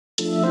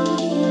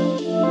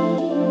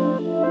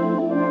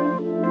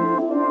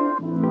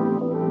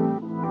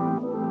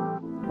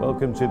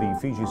welcome to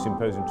the FIGI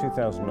Symposium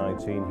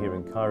 2019 here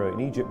in Cairo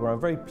in Egypt, where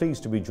I'm very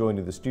pleased to be joined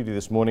in the studio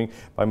this morning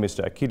by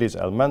Mr. Aquiles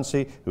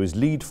Almansi, who is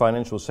Lead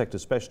Financial Sector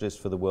Specialist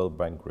for the World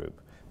Bank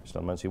Group.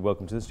 Mr. Almansi,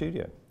 welcome to the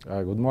studio.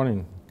 Good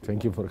morning.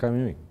 Thank you for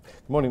having me.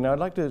 Good morning. Now,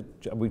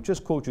 we've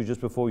just called you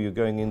just before you're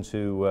going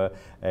into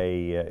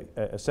a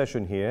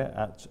session here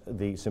at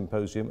the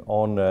Symposium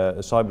on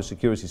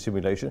cybersecurity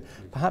simulation.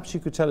 Perhaps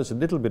you could tell us a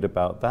little bit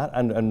about that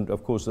and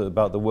of course,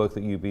 about the work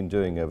that you've been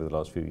doing over the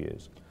last few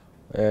years.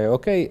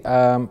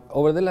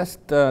 Over the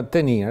last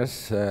 10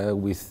 years,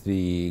 with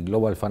the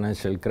global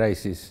financial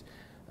crisis,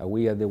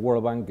 we at the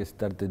World Bank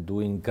started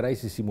doing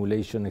crisis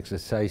simulation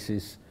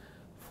exercises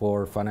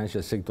for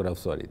financial sector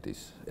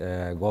authorities,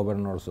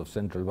 governors of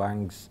central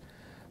banks,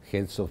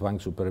 heads of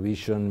bank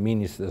supervision,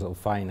 ministers of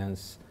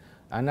finance,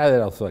 and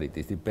other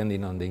authorities,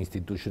 depending on the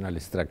institutional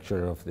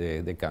structure of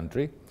the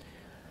country.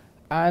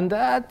 And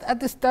at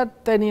the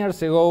start, 10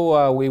 years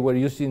ago, we were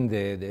using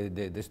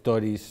the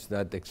stories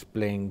that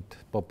explained,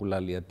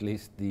 popularly at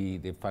least,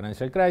 the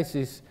financial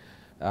crisis,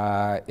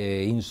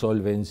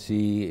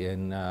 insolvency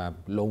and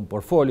loan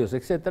portfolios,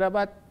 etc.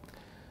 But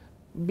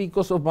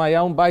because of my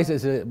own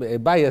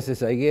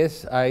biases, I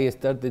guess, I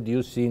started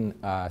using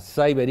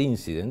cyber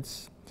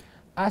incidents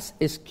as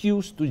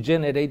excuse to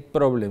generate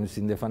problems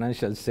in the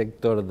financial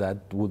sector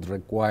that would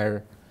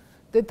require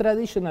the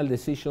traditional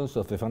decisions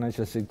of the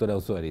financial sector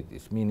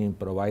authorities, meaning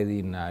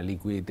providing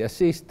liquidity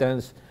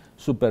assistance,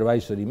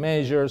 supervisory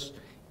measures,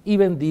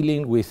 even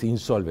dealing with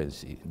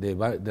insolvency, the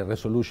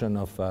resolution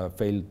of a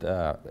failed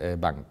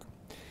bank.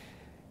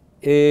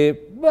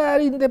 But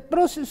in the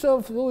process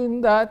of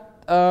doing that,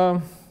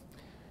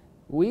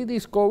 we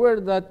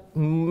discovered that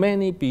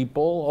many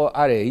people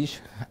our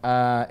age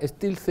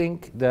still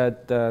think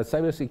that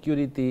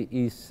cybersecurity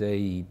is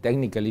a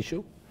technical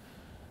issue.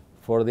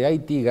 For the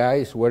IT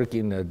guys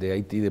working at the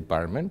IT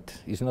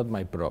department, it's not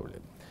my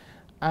problem.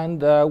 And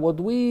what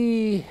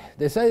we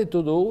decided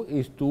to do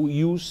is to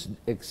use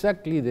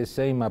exactly the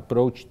same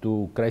approach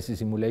to crisis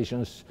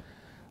simulations,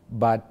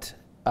 but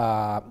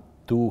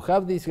to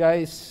have these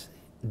guys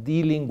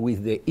dealing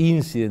with the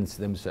incidents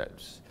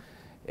themselves.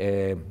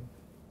 A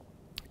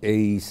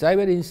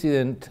cyber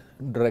incident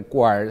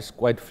requires,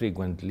 quite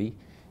frequently,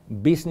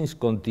 business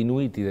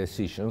continuity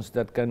decisions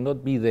that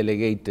cannot be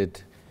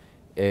delegated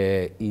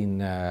in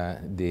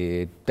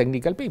the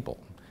technical people.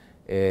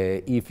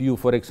 If you,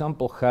 for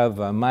example, have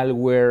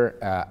malware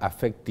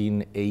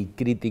affecting a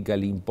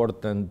critically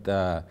important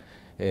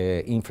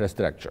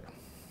infrastructure,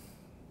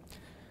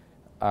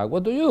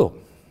 what do?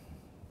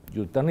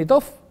 You turn it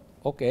off,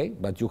 okay,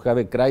 but you have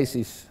a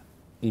crisis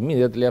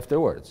immediately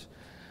afterwards.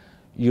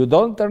 You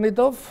don't turn it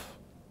off,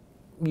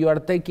 you are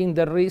taking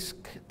the risk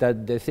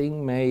that the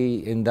thing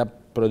may end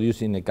up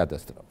producing a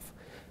catastrophe.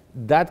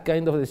 That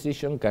kind of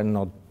decision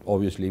cannot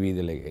obviously be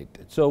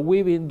delegated. So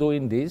we've been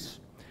doing this.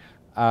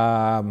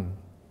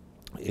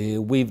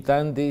 We've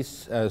done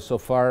this so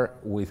far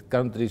with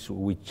countries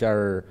which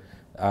are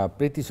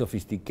pretty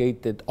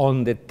sophisticated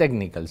on the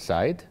technical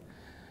side.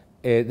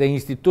 The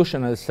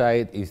institutional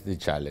side is the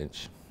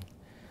challenge.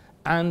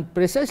 And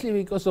precisely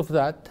because of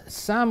that,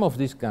 some of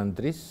these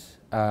countries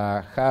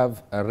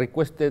have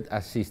requested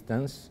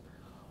assistance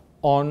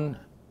on,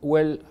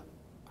 well,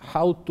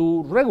 how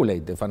to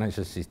regulate the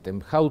financial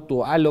system, how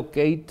to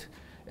allocate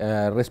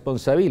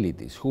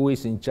responsibilities, who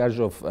is in charge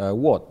of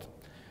what.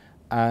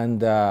 And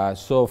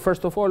so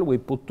first of all, we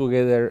put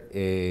together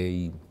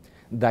a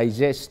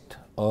digest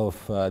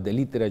of the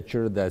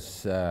literature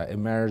that's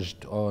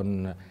emerged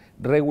on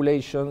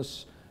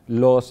regulations,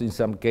 laws in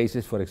some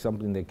cases, for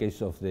example, in the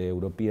case of the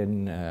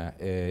European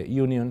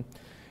Union,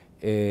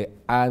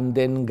 and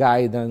then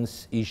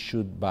guidance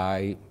issued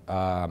by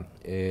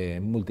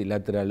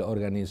multilateral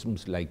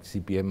organisms like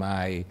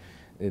CPMI,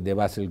 the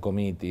Basel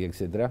Committee,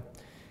 etc.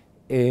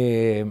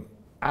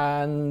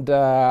 And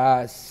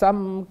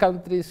some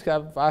countries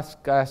have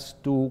asked us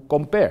to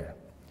compare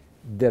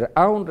their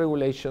own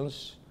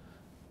regulations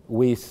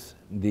with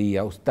the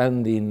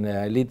outstanding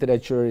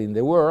literature in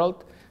the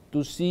world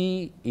to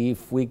see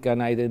if we can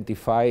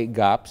identify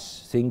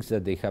gaps, things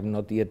that they have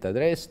not yet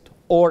addressed,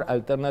 or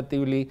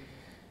alternatively,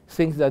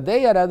 things that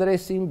they are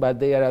addressing, but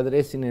they are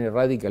addressing in a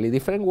radically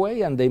different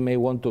way, and they may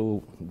want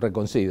to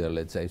reconsider,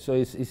 let's say. So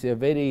it's a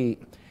very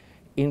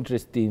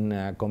interesting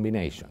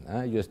combination.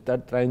 You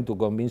start trying to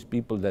convince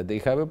people that they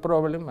have a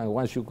problem, and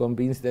once you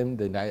convince them,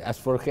 then I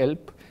ask for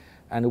help,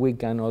 and we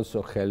can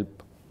also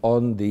help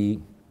on the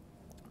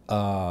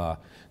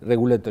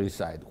regulatory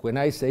side. When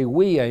I say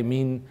we, I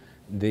mean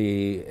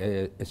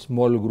the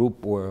small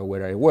group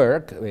where I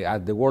work.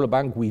 At the World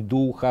Bank, we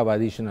do have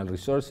additional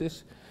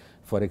resources.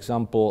 For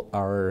example,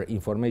 our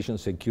information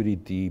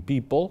security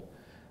people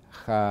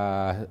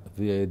have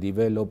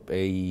developed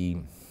a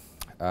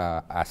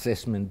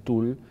assessment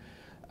tool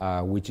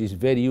which is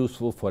very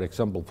useful, for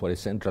example, for a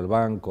central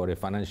bank or a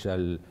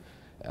financial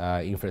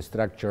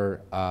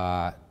infrastructure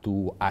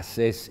to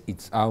assess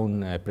its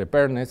own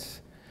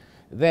preparedness.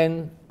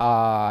 Then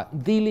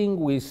dealing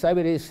with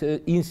cyber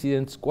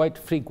incidents quite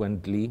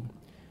frequently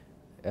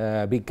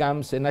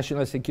becomes a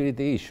national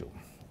security issue.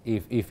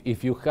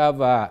 If you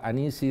have an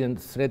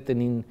incident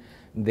threatening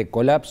the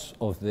collapse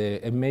of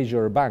a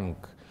major bank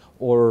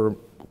or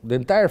the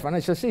entire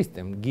financial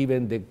system,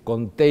 given the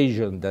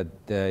contagion that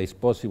is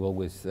possible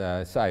with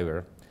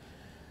cyber,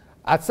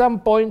 at some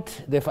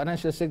point, the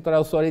financial sector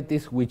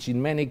authorities, which in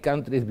many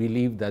countries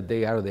believe that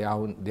they are the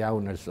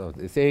owners of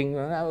the thing,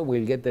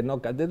 will get a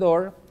knock at the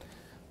door.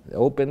 They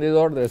open the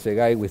door, there's a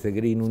guy with a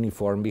green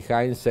uniform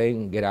behind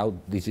saying, "Get out,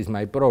 this is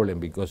my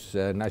problem," because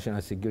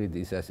national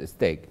security is at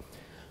stake.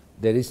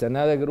 There is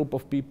another group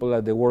of people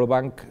at the World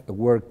Bank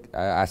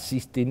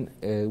working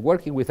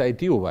with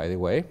ITU, by the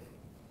way,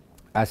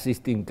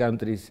 assisting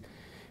countries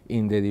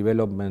in the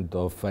development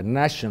of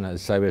national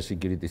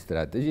cybersecurity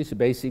strategies,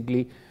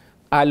 basically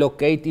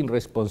allocating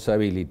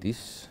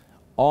responsibilities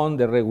on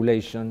the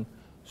regulation,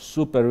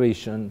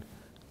 supervision,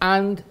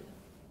 and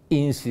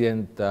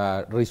incident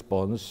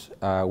response,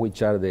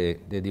 which are the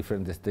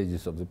different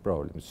stages of the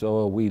problem.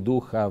 So we do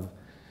have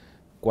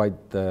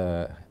quite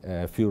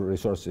a few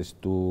resources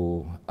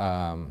to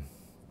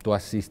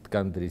assist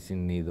countries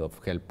in need of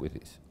help with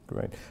this.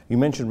 Great. You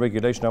mentioned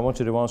regulation. I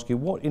wanted to ask you,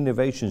 what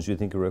innovations do you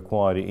think are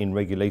required in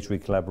regulatory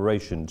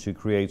collaboration to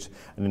create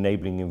an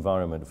enabling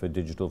environment for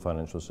digital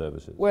financial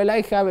services? Well,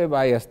 I have a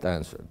biased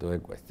answer to the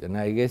question.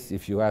 I guess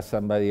if you ask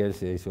somebody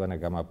else, he's going to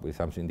come up with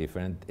something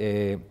different.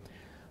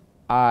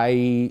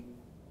 I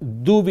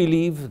do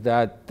believe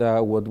that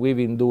what we've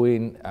been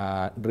doing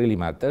really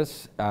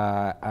matters,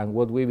 and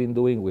what we've been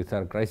doing with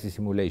our crisis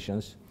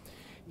simulations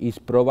is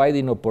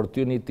providing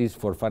opportunities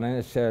for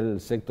financial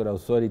sector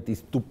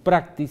authorities to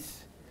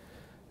practice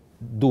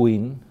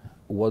doing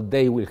what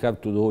they will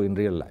have to do in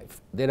real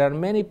life. There are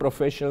many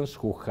professions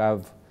who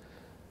have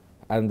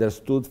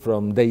understood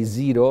from day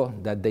zero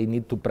that they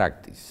need to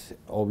practice.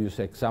 Obvious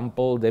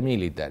example, the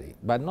military,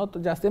 but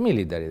not just the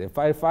military, the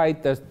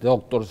firefighters,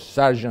 doctors,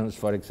 surgeons,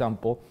 for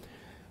example.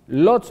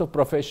 Lots of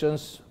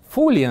professions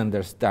fully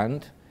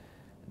understand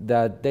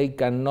that they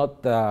cannot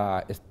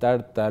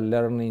start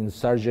learning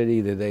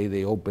surgery the day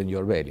they open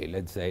your belly,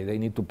 let's say. They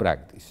need to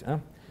practice.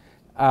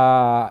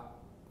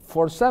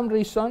 For some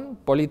reason,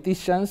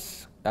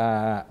 politicians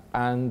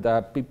and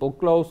people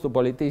close to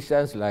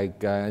politicians,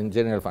 like in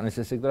general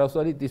financial sector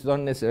authorities,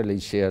 don't necessarily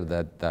share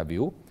that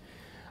view.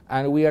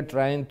 And we are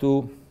trying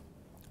to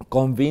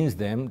convince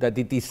them that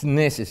it is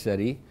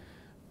necessary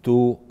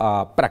to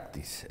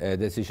practice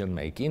decision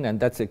making, and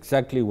that's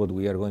exactly what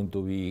we are going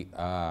to be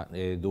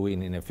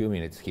doing in a few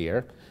minutes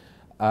here.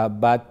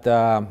 But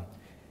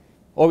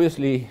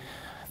obviously,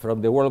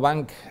 from the World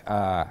Bank,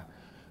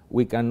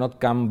 we cannot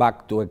come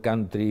back to a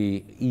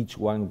country, each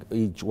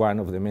one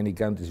of the many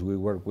countries we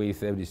work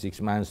with every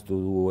 6 months to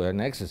do an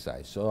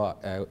exercise. So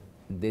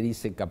there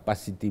is a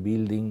capacity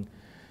building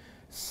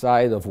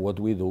side of what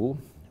we do.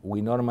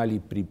 We normally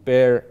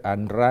prepare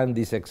and run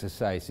these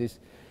exercises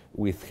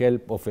with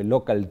help of a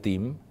local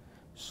team,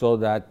 so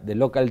that the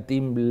local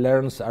team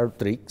learns our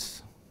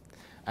tricks,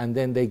 and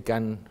then they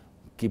can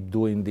keep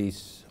doing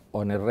this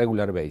on a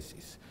regular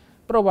basis,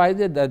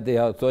 provided that the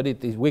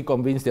authorities, we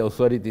convince the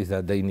authorities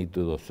that they need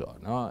to do so,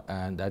 no?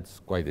 And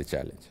that's quite a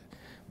challenge.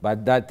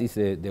 But that is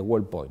the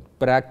whole point,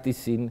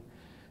 practicing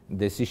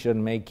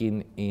decision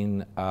making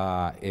in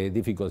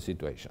difficult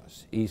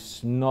situations.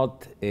 It's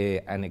not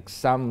an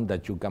exam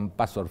that you can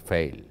pass or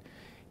fail.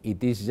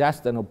 It is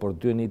just an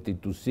opportunity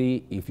to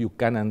see if you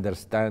can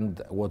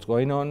understand what's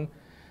going on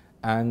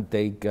and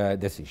take a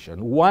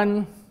decision.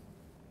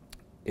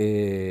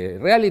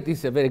 Reality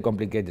is a very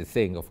complicated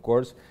thing, of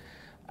course,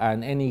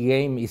 and any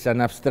game is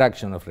an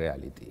abstraction of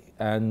reality.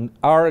 And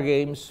our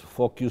games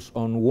focus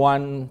on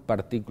one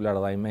particular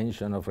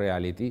dimension of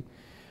reality,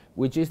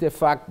 which is the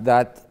fact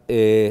that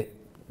the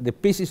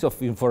pieces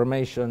of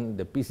information,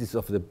 the pieces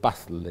of the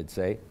puzzle, let's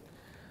say,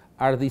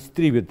 are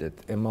distributed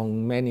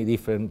among many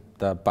different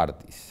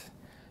parties.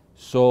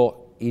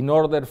 So in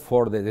order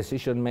for the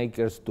decision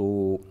makers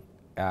to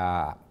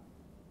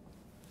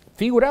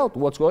figure out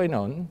what's going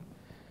on,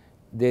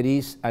 there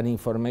is an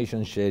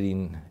information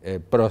sharing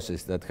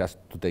process that has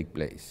to take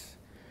place.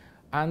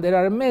 And there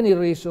are many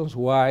reasons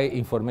why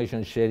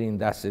information sharing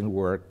doesn't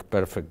work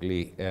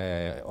perfectly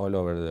all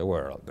over the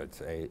world, let's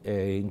say,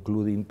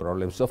 including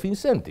problems of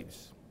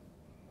incentives.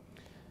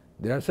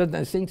 There are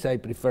certain things I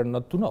prefer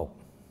not to know.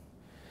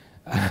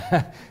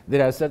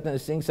 There are certain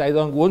things I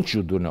don't want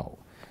you to know.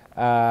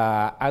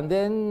 And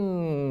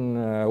then,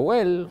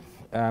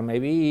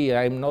 maybe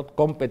I'm not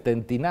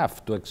competent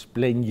enough to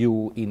explain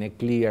you in a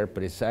clear,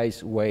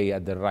 precise way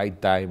at the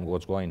right time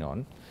what's going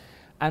on.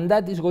 And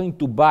that is going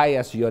to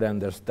bias your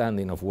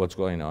understanding of what's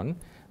going on,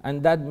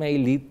 and that may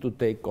lead to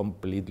take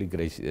completely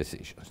crazy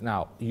decisions.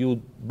 Now,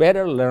 you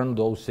better learn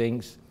those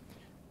things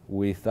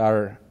with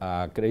our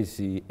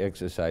crazy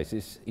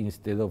exercises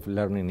instead of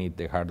learning it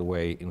the hard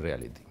way in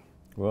reality.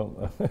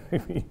 Well,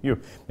 you're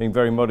being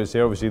very modest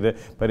here, obviously,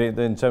 but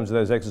in terms of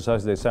those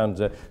exercises, they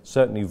sound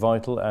certainly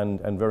vital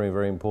and very,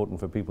 very important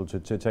for people to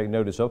take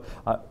notice of.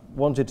 I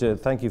wanted to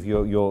thank you for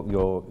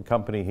your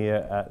company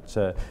here at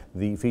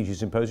the FIGI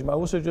Symposium. I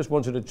also just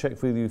wanted to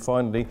check with you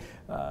finally,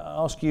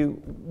 ask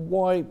you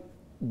why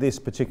this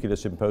particular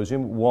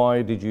symposium?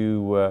 Why did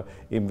you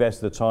invest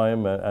the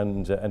time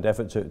and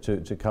effort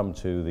to come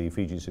to the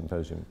Fiji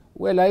Symposium?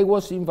 Well, I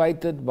was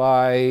invited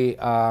by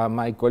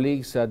my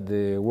colleagues at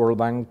the World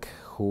Bank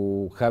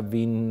who have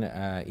been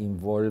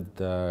involved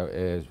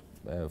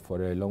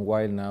for a long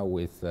while now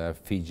with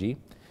Fiji.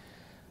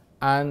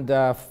 And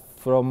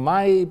from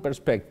my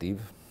perspective,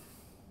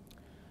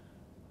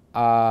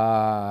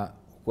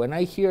 when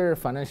I hear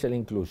financial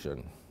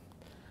inclusion,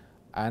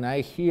 and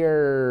I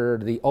hear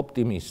the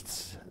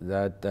optimists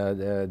that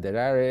there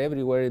are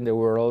everywhere in the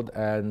world,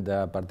 and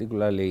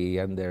particularly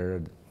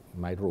under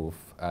my roof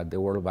at the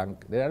World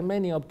Bank, there are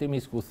many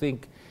optimists who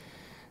think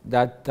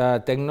that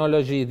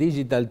technology,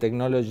 digital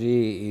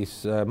technology,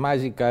 is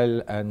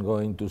magical and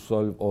going to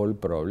solve all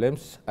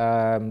problems.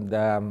 And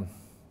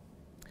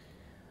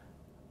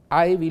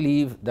I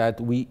believe that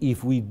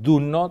if we do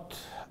not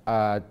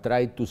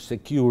try to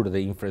secure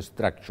the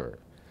infrastructure,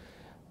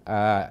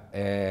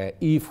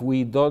 if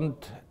we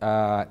don't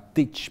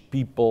teach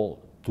people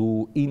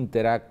to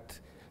interact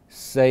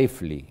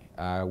safely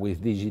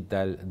with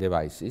digital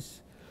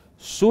devices,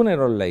 sooner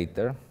or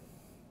later,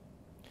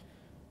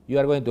 you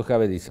are going to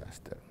have a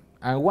disaster.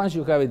 And once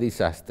you have a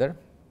disaster,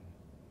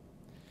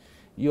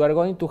 you are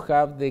going to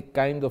have the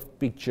kind of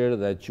picture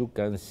that you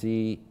can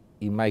see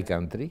in my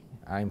country.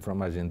 I'm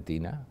from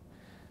Argentina.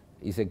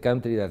 It's a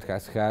country that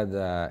has had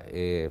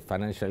a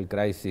financial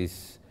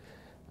crisis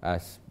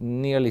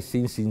nearly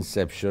since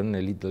inception,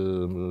 a little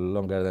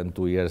longer than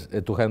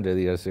 200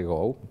 years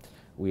ago.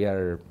 We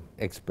are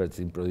experts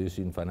in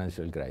producing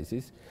financial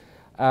crises.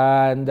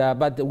 And,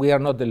 but we are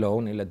not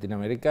alone in Latin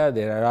America.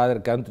 There are other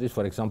countries,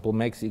 for example,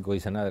 Mexico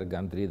is another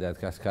country that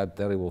has had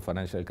terrible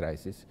financial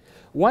crisis.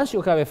 Once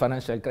you have a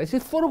financial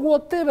crisis, for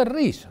whatever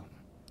reason,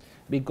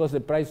 because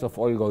the price of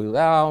oil goes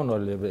down,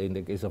 or in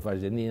the case of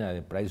Argentina,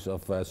 the price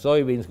of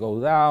soybeans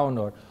go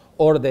down,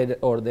 or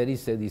there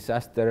is a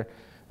disaster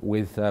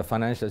with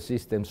financial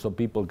systems so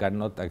people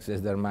cannot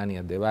access their money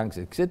at the banks,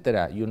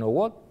 etc. You know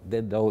what?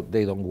 They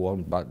don't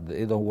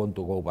want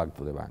to go back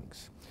to the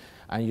banks.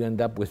 And you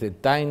end up with a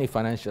tiny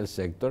financial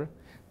sector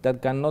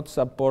that cannot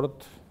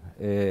support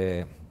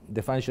the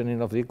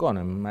functioning of the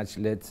economy, much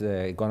less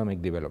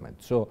economic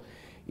development. So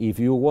if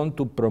you want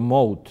to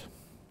promote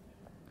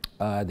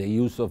the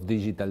use of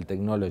digital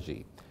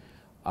technology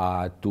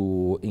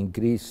to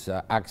increase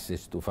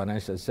access to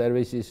financial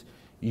services,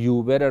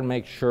 you better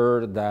make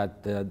sure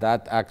that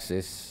that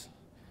access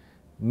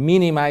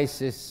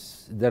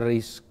minimizes the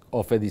risk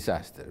of a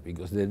disaster,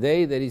 because the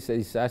day there is a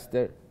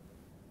disaster,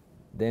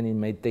 then it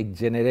may take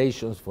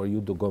generations for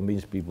you to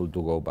convince people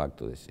to go back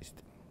to the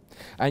system.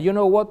 And you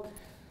know what?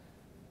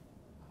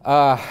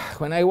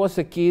 When I was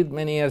a kid,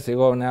 many years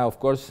ago now, of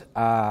course,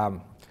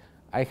 I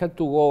had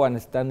to go and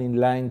stand in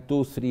line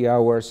 2-3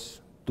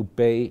 hours to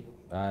pay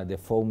the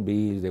phone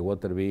bill, the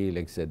water bill,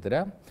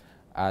 etc.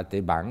 at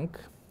a bank.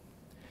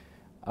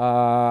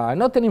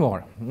 Not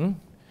anymore.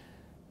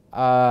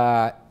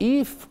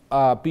 If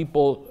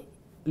people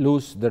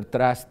lose their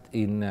trust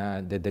in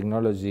the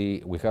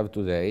technology we have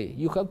today,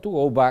 you have to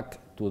go back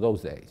to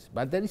those days.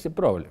 But there is a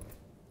problem.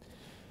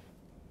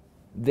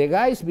 The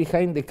guys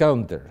behind the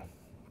counter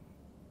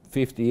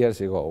 50 years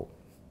ago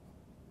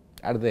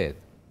are dead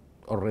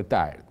or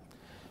retired.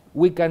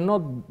 We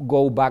cannot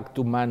go back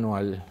to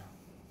manual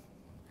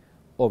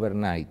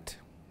overnight.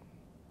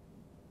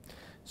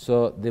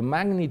 So the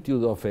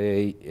magnitude of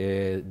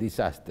a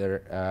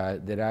disaster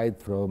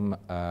derived from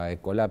a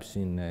collapse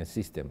in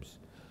systems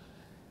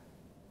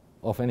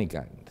of any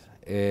kind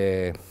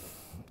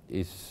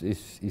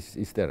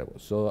is terrible.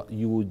 So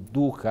you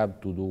do have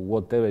to do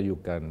whatever you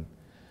can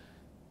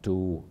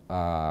to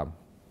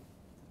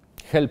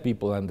help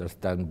people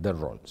understand their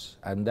roles,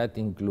 and that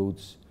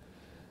includes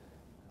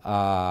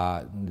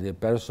the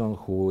person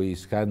who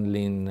is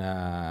handling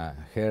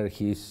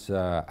his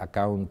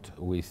account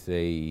with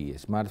a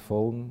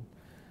smartphone,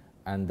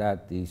 and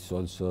that is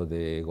also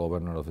the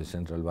governor of the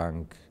central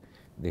bank,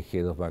 the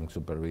head of bank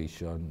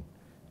supervision,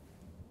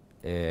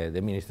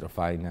 the Minister of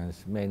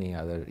Finance, many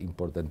other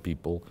important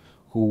people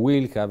who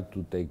will have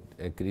to take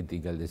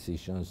critical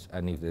decisions,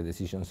 and if the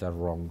decisions are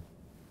wrong,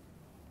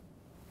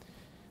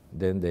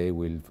 then they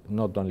will,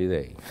 not only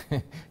they,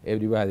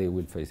 everybody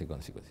will face the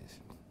consequences.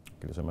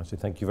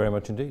 Thank you very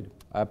much indeed.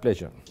 A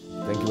pleasure.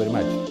 Thank you very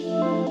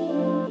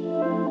much.